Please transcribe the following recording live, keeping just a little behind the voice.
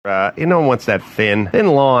No one wants that thin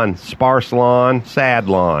lawn, sparse lawn, sad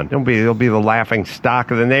lawn. It'll be the laughing stock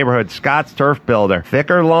of the neighborhood. Scott's Turf Builder.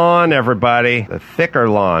 Thicker lawn, everybody. The thicker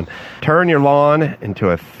lawn. Turn your lawn into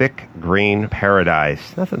a thick green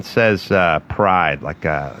paradise. Nothing says pride like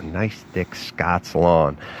a nice thick Scott's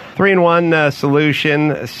lawn. 3-in-1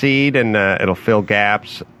 solution, seed, and it'll fill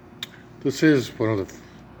gaps. This is one of the,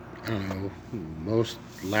 I don't know, most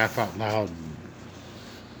laugh out loud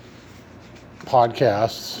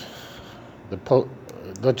podcasts.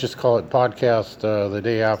 Let's just call it podcast the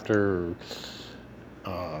day after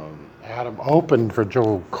Adam opened for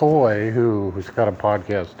Joe Coy, who's got a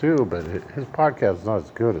podcast too, but his podcast is not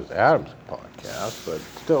as good as Adam's podcast, but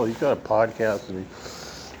still he's got a podcast, and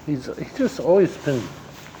he's just always been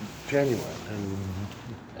genuine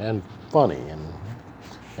and funny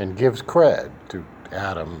and gives cred to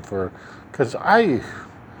Adam because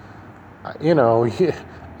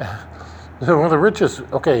one of the richest,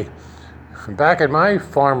 back in my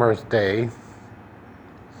farmer's day,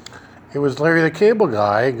 it was Larry the Cable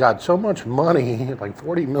Guy got so much money, like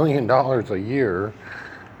 $40 million a year,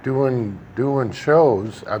 doing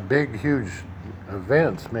shows, big, huge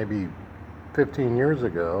events, maybe 15 years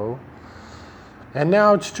ago. And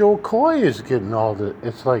now it's Joe Coy is getting all the,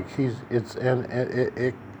 it's like it's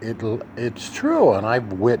true, and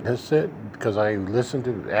I've witnessed it because I listened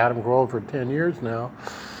to Adam Grohl for 10 years now.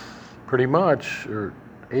 Pretty much, or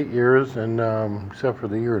 8 years, and except for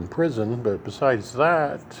the year in prison. But besides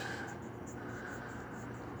that,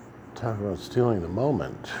 talk about stealing the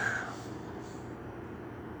moment.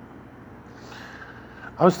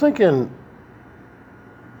 I was thinking,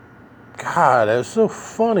 God, it's so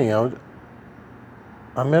funny. I'm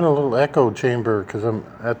in a little echo chamber because I'm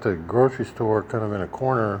at the grocery store, kind of in a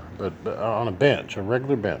corner, but on a bench, a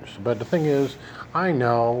regular bench. But the thing is, I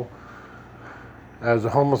know, as a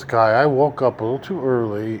homeless guy, I woke up a little too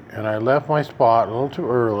early, and I left my spot a little too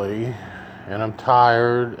early, and I'm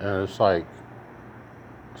tired, and it's like,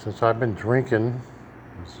 since I've been drinking,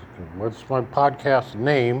 what's my podcast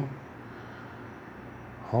name?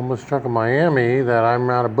 Homeless Drunk in Miami, that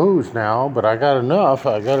I'm out of booze now, but I got enough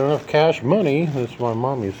cash money. That's what my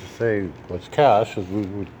mom used to say, what's cash? I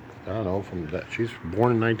don't know, from that, she's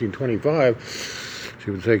born in 1925. She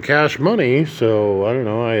would say cash money, so I don't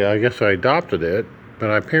know, I guess I adopted it, but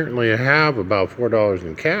I apparently have about $4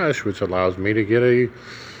 in cash, which allows me to get a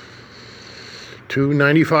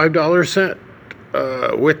 $2.95 cent,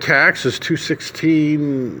 with tax is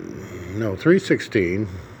 $3.16,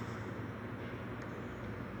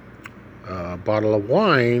 bottle of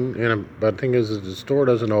wine, but the thing is the store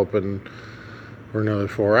doesn't open for another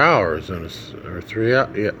 4 hours, or 3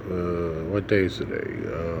 hours, what day is today?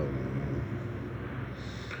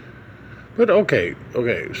 But okay.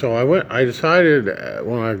 So I decided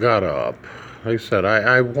when I got up, like I said,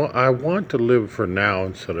 I want to live for now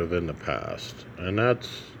instead of in the past, and that's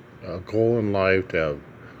a goal in life, to have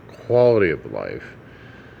quality of life,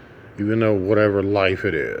 even though whatever life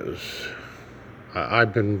it is.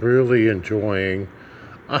 I've been really enjoying.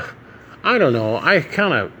 I don't know.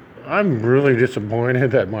 I'm really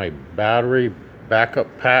disappointed that my battery backup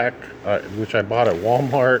pack, which I bought at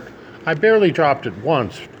Walmart, I barely dropped it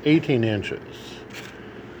once, 18 inches.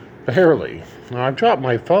 Barely. Now, I've dropped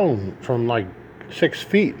my phone from like 6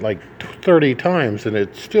 feet like 30 times, and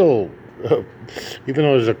it still, even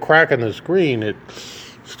though there's a crack in the screen, it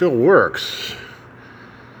still works.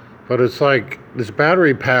 But it's like this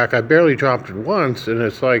battery pack, I barely dropped it once, and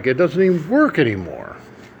it's like it doesn't even work anymore.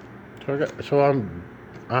 So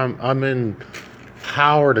I'm in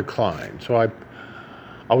power decline. So I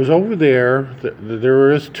was over there.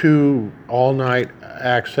 There is 2 all-night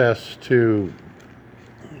access to.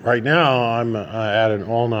 Right now, I'm at an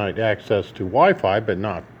all-night access to Wi-Fi, but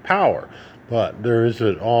not power. But there is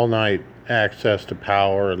an all-night access to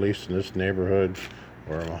power, at least in this neighborhood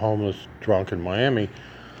where I'm a homeless drunk in Miami.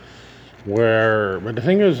 But the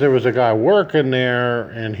thing is, there was a guy working there,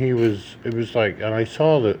 and it was like, and I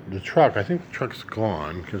saw the truck. I think the truck's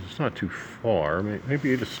gone because it's not too far.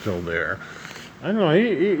 Maybe it is still there. I don't know.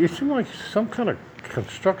 He seemed like some kind of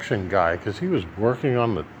construction guy because he was working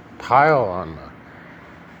on the tile on the.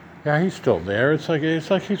 Yeah, he's still there. It's like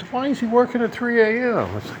why is he working at 3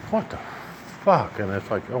 a.m.? It's like, what the fuck? And it's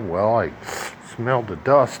like, oh well, I smelled the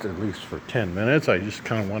dust at least for 10 minutes. I just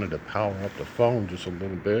kind of wanted to power up the phone just a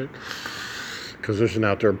little bit because there's an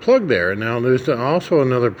outdoor plug there. And now there's also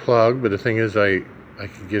another plug, but the thing is, I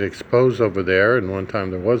could get exposed over there. And one time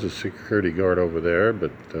there was a security guard over there, but.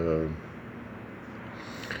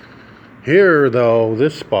 Here, though,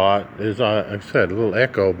 this spot is, like I said, a little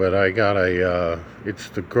echo, but I got it's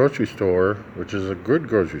the grocery store, which is a good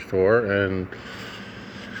grocery store, and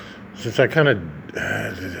since I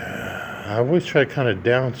always try to kind of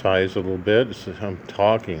downsize a little bit. Since I'm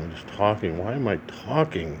just talking. Why am I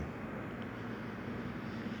talking?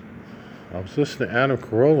 I was listening to Adam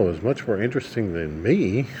Carolla. It was much more interesting than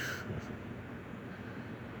me.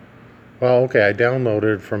 Well, okay, I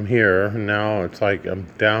downloaded from here, and now it's like I'm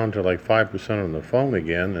down to like 5% on the phone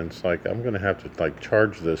again, and it's like I'm going to have to like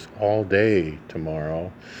charge this all day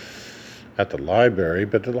tomorrow at the library,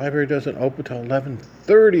 but the library doesn't open till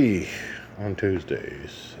 11:30 on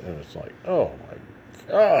Tuesdays, and it's like, oh my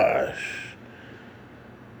gosh,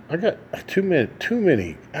 I got too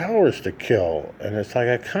many hours to kill, and it's like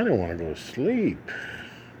I kind of want to go to sleep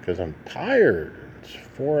because I'm tired. It's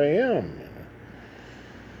 4 a.m.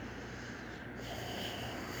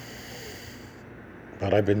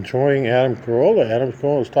 But I've been enjoying Adam Carolla. Adam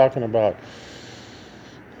Carolla was talking about,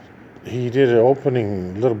 he did an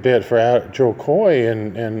opening little bit for Joe Coy,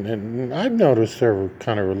 and I've noticed their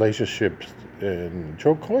kind of relationships. And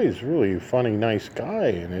Joe Coy is really a funny, nice guy,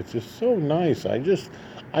 and it's just so nice. I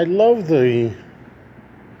love the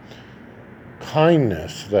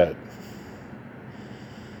kindness that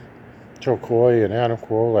Joe Coy and Adam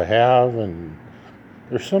Carolla have, and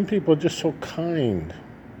there's some people just so kind.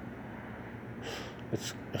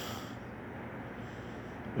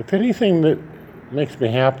 If anything that makes me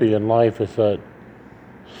happy in life is that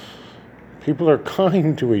people are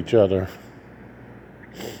kind to each other.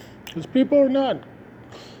 Because people are not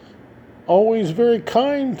always very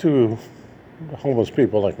kind to homeless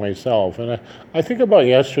people like myself. And I think about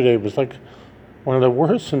yesterday, it was like one of the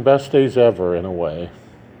worst and best days ever in a way.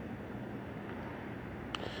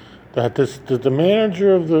 That the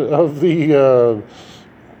manager of the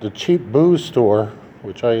cheap booze store,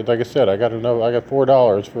 which like I said, I got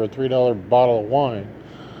 $4 for a $3 bottle of wine.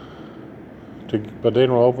 But they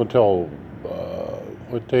don't open till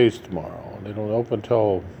what day's tomorrow? They don't open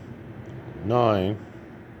till 9.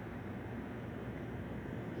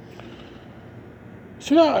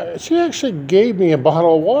 She actually gave me a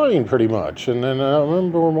bottle of wine pretty much, and then I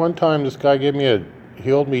remember one time this guy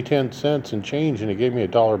he owed me 10 cents in change, and he gave me a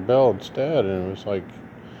dollar bill instead, and it was like,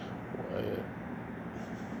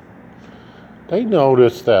 they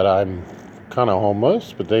notice that I'm kind of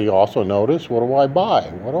homeless, but they also notice, what do I buy?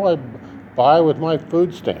 What do I buy with my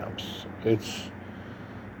food stamps? It's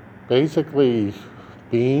basically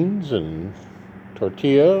beans and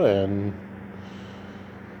tortilla and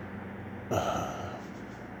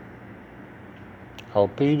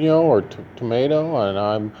jalapeno or tomato, and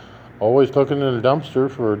I'm always looking in the dumpster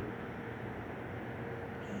for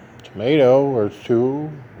tomato or two,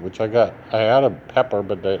 which I had a pepper,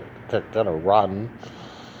 but they kind of rotten,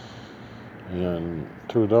 and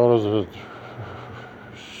through those,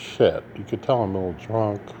 shit, you could tell I'm a little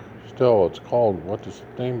drunk. Still, it's called, what's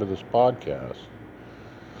the name of this podcast?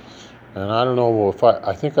 And I don't know if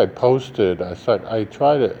I think I posted, it's like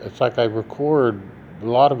I record, a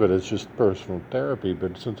lot of it is just personal therapy,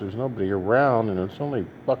 but since there's nobody around and it's only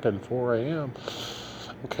fucking 4 a.m.,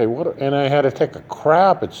 okay, and I had to take a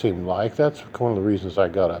crap, it seemed like. That's one of the reasons I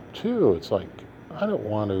got up too. It's like, I don't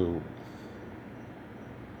want to.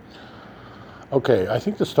 Okay, I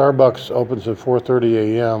think the Starbucks opens at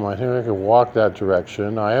 4:30 a.m. I think I can walk that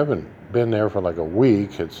direction. I haven't been there for like a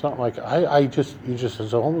week. It's not like you just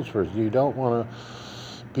as a homeless person, you don't want to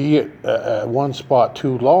be at one spot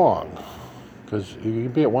too long, because if you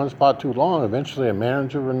be at one spot too long, eventually a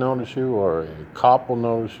manager will notice you, or a cop will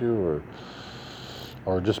notice you,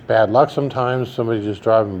 or just bad luck. Sometimes somebody just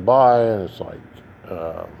driving by, and it's like,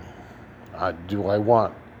 do I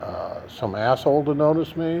want some asshole to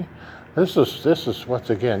notice me? This is once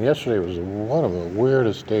again. Yesterday was one of the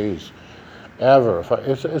weirdest days ever.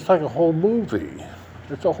 It's like a whole movie.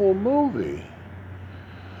 It's a whole movie.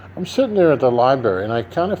 I'm sitting there at the library, and I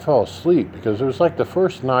kind of fell asleep because it was like the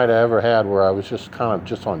first night I ever had where I was just kind of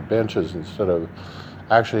just on benches instead of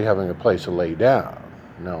actually having a place to lay down.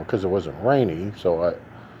 Because it wasn't rainy, but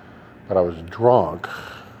I was drunk.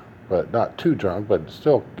 But not too drunk, but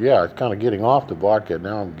still, yeah, it's kind of getting off the vodka.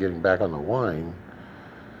 Now I'm getting back on the wine.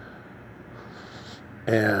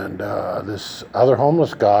 And this other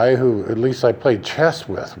homeless guy who at least I played chess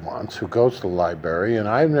with once, who goes to the library, and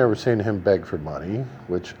I've never seen him beg for money,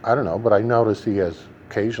 which I don't know, but I noticed he has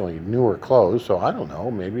occasionally newer clothes, so I don't know,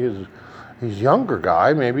 maybe he's a younger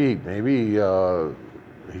guy, maybe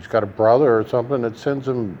he's got a brother or something that sends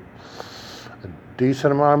him a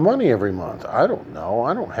decent amount of money every month. I don't know.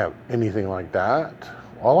 I don't have anything like that.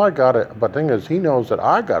 But the thing is, he knows that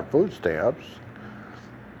I got food stamps.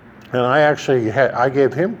 And I actually I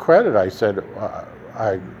gave him credit. I said,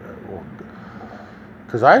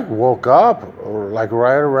 Because I woke up like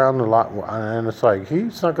right around the lot, and it's like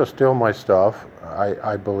he's not gonna steal my stuff.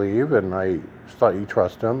 I believe, and I thought you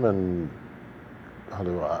trust him. And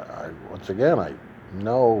once again, I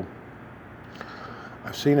know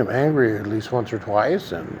I've seen him angry at least once or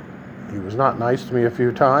twice, and he was not nice to me a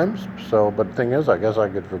few times. So, but the thing is, I guess I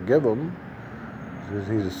could forgive him.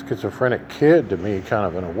 He's a schizophrenic kid to me, kind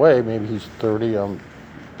of in a way. Maybe he's 30, I'm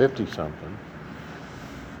 50 something.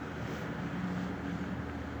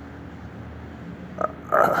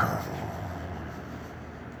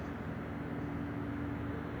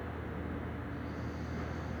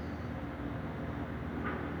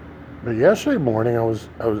 But yesterday morning, it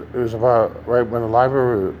was about right when the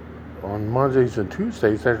library on Mondays and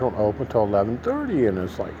Tuesdays they don't open until 11:30, and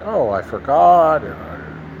it's like, oh, I forgot, and I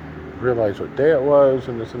realized what day it was,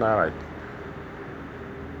 and this and that.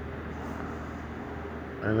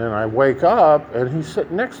 And then I wake up, and he's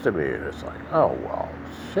sitting next to me, and it's like, oh well,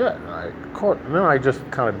 shit. And then I just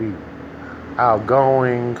kind of be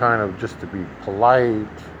outgoing, kind of just to be polite.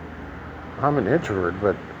 I'm an introvert,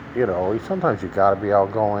 but you know, sometimes you got to be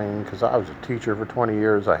outgoing. Because I was a teacher for 20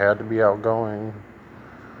 years, I had to be outgoing.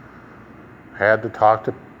 Had to talk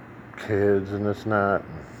to kids and this and that.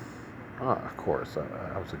 Of course,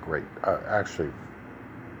 I was a great. Actually,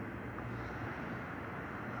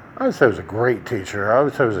 I would say I was a great teacher. I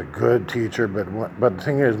would say I was a good teacher, but the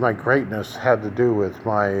thing is, my greatness had to do with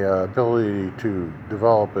my ability to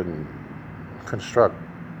develop and construct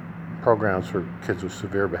programs for kids with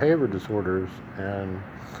severe behavior disorders, and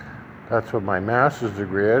that's what my master's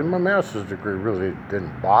degree. And my master's degree really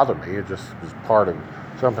didn't bother me. It just was part of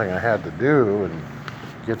something I had to do and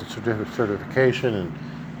get the certification in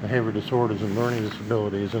behavior disorders and learning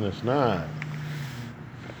disabilities, and it's not.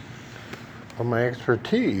 But my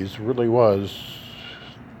expertise really was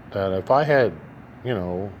that if I had, you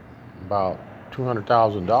know, about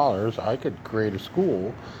 $200,000, I could create a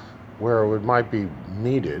school where it might be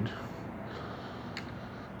needed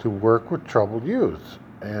to work with troubled youth.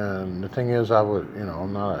 And the thing is,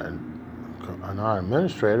 I'm not an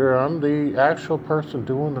administrator. I'm the actual person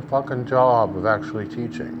doing the fucking job of actually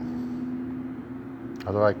teaching.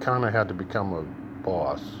 Although I kind of had to become a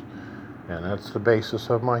boss. And that's the basis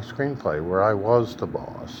of my screenplay, where I was the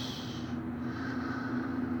boss.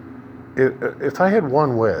 If I had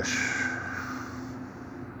one wish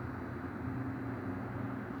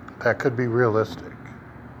that could be realistic,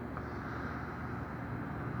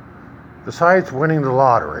 besides winning the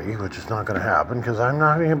lottery, which is not going to happen because I'm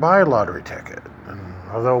not going to buy a lottery ticket. And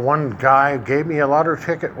although one guy gave me a lottery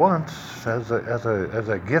ticket once as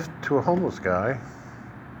a gift to a homeless guy,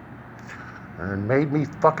 and made me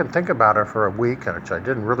fucking think about it for a week, which I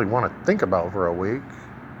didn't really want to think about for a week.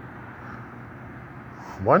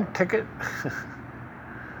 One ticket?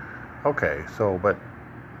 Okay, so, but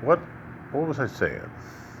what was I saying?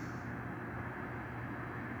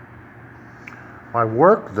 My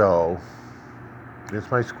work, though,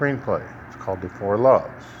 is my screenplay. It's called The Four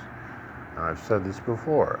Loves. And I've said this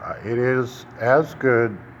before. It is as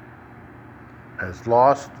good as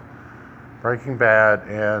Lost, Breaking Bad,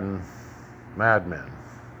 and Mad Men.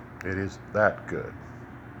 It is that good.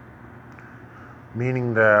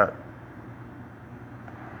 Meaning that,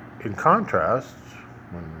 in contrast,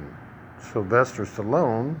 when Sylvester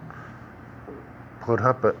Stallone put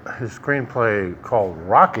up his screenplay called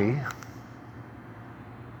Rocky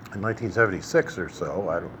in 1976 or so,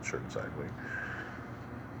 I'm not sure exactly,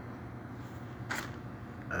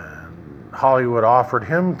 and Hollywood offered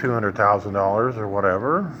him $200,000 or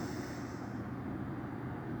whatever,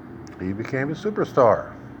 he became a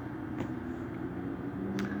superstar.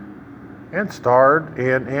 And starred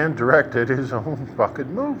and directed his own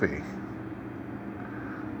fucking movie.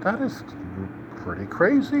 That is pretty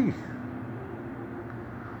crazy.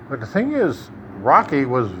 But the thing is, Rocky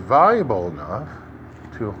was valuable enough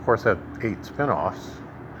to, of course, have 8 spin-offs.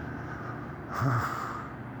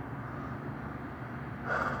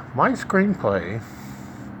 My screenplay.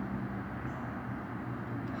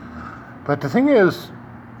 But the thing is,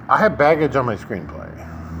 I have baggage on my screenplay.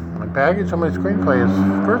 My baggage on my screenplay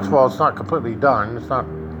is, first of all, it's not completely done. It's not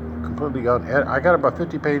completely unedited. I got about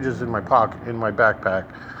 50 pages in my backpack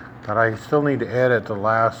that I still need to edit the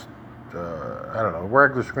last,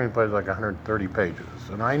 regular screenplay is like 130 pages.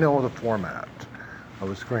 And I know the format of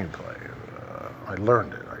a screenplay. I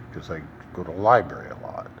learned it because I go to the library a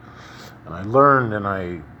lot. And I learned and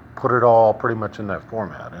I put it all pretty much in that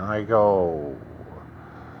format. And I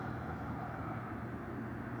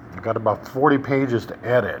got about 40 pages to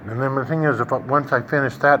edit. And then the thing is, once I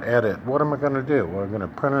finish that edit, what am I going to do? Well, I'm going to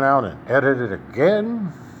print it out and edit it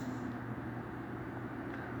again?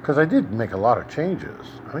 because I did make a lot of changes.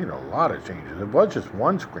 I made a lot of changes. It was just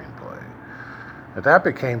one screenplay. And that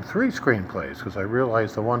became 3 screenplays because I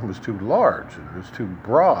realized the one was too large and it was too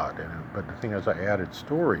broad. But the thing is, I added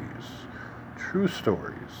stories, true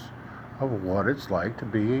stories, of what it's like to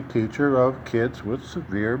be a teacher of kids with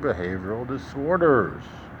severe behavioral disorders.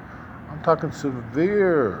 I'm talking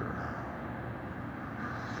severe.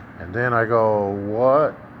 And then I go,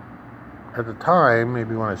 what? At the time,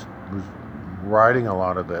 maybe when I was writing a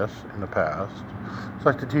lot of this in the past, it's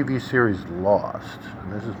like the TV series Lost.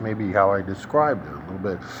 And this is maybe how I described it a little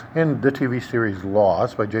bit. In the TV series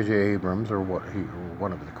Lost by J.J. Abrams, or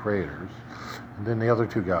one of the creators. And then the other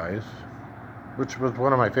 2 guys, which was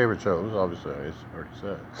one of my favorite shows, obviously, I already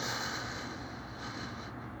said.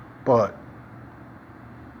 But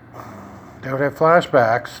they would have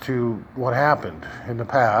flashbacks to what happened in the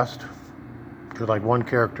past, to like one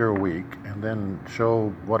character a week, and then show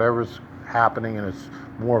whatever's happening in its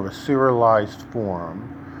more of a serialized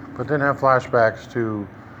form, but then have flashbacks to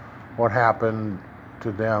what happened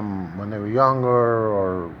to them when they were younger,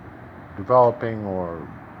 or developing, or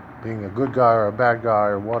being a good guy or a bad guy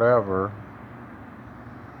or whatever.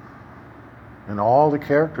 And all the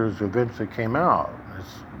characters eventually came out.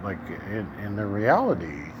 It's like in their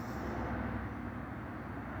reality.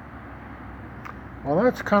 Well,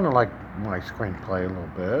 that's kind of like my screenplay a little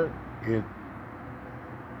bit.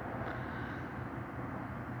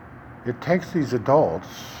 It takes these adults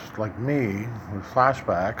like me with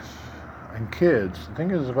flashbacks and kids. The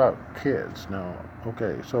thing is about kids now.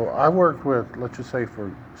 Okay, so I worked with, let's just say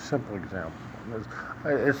for simple example.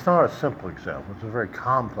 It's not a simple example. It's a very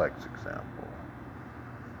complex example.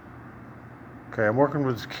 Okay, I'm working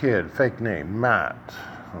with this kid, fake name, Matt.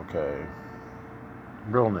 Okay,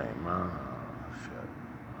 real name.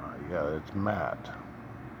 Yeah, it's Matt.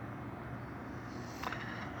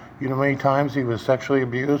 You know how many times he was sexually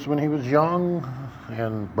abused when he was young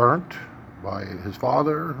and burnt by his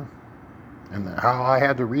father? And how I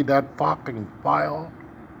had to read that fucking file?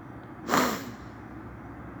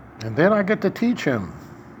 And then I get to teach him,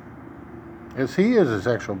 as he is a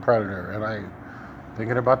sexual predator, and I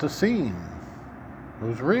thinking about the scene. It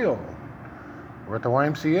was real. We're at the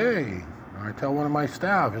YMCA, and I tell one of my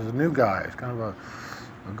staff, he's a new guy, he's kind of a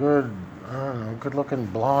good, I don't know, good-looking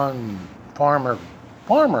blonde farmer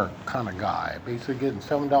kind of guy, basically getting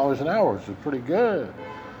 $7 an hour, which is pretty good.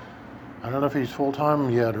 I don't know if he's full-time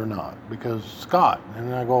yet or not, because Scott,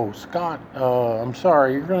 and I go, Scott, I'm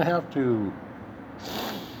sorry, you're going to have to,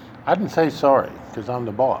 I didn't say sorry, because I'm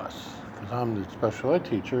the boss, because I'm the special ed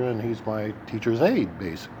teacher, and he's my teacher's aide,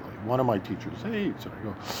 basically, one of my teacher's aides. And I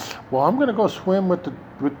go, well, I'm going to go swim with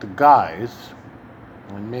the guys,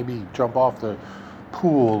 and maybe jump off the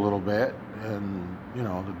pool a little bit, and, you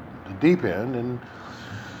know, the deep end, and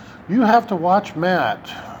you have to watch Matt.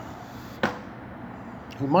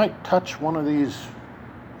 He might touch one of these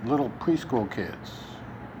little preschool kids.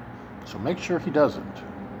 So make sure he doesn't.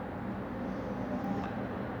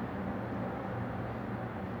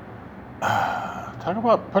 Talk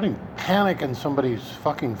about putting panic in somebody's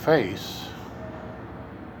fucking face.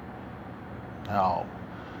 Now,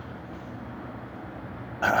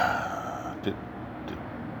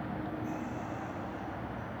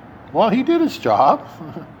 well, he did his job.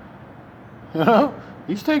 You know,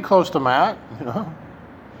 he stayed close to Matt, you know.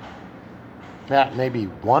 Matt maybe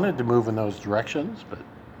wanted to move in those directions, but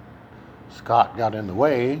Scott got in the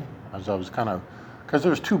way, as I was kind of, because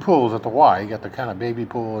there's 2 pools at the Y. You got the kind of baby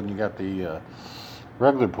pool and you got the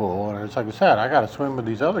regular pool. And it's like I said, I got to swim with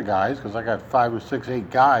these other guys because I got 5 or 6, 8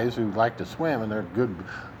 guys who like to swim, and they're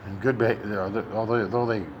good behavior. Although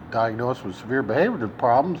they diagnosed with severe behavioral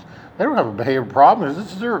problems, they don't have a behavior problem.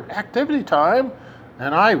 This is their activity time.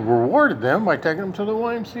 And I rewarded them by taking them to the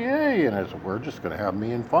YMCA. And I said, we're just going to have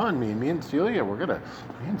me and fun. Me and Celia, me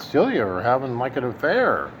and Celia are having like an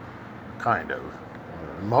affair, kind of.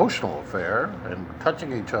 An emotional affair. And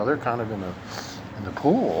touching each other kind of in the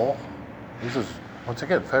pool. This is, once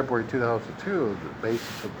again, February 2002, the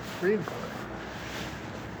basis of the screenplay.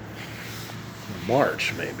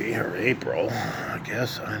 March, maybe, or April, I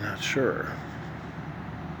guess. I'm not sure.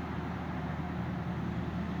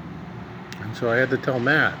 And so I had to tell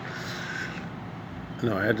Matt.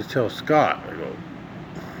 No, I had to tell Scott. I go,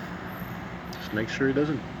 just make sure he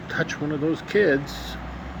doesn't touch one of those kids.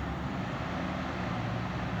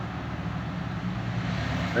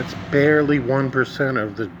 That's barely 1%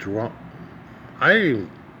 of the drama.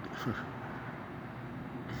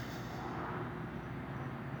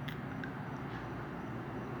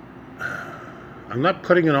 I'm not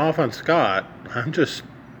putting it off on Scott. I'm just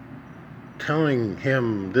telling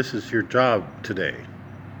him this is your job today.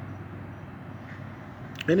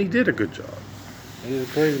 And he did a good job. He's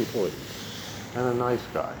a great employee and a nice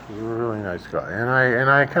guy. He's a really nice guy. And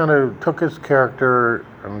I kind of took his character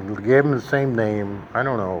and gave him the same name. I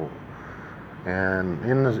don't know. And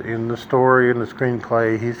in the story, in the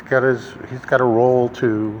screenplay, he's got a role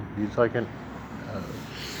too. He's like a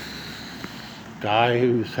guy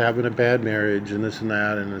who's having a bad marriage and this and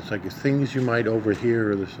that, and it's like things you might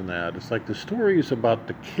overhear, this and that. It's like the story is about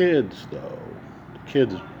the kids, though. The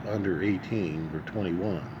kids under 18 or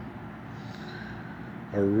 21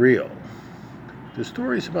 are real. The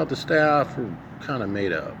stories about the staff are kind of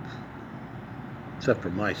made up, except for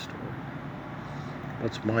my story.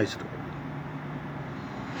 That's my story.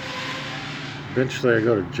 Eventually, I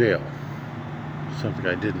go to jail. Something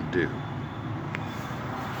I didn't do.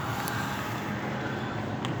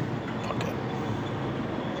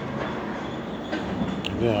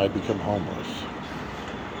 Yeah, I become homeless.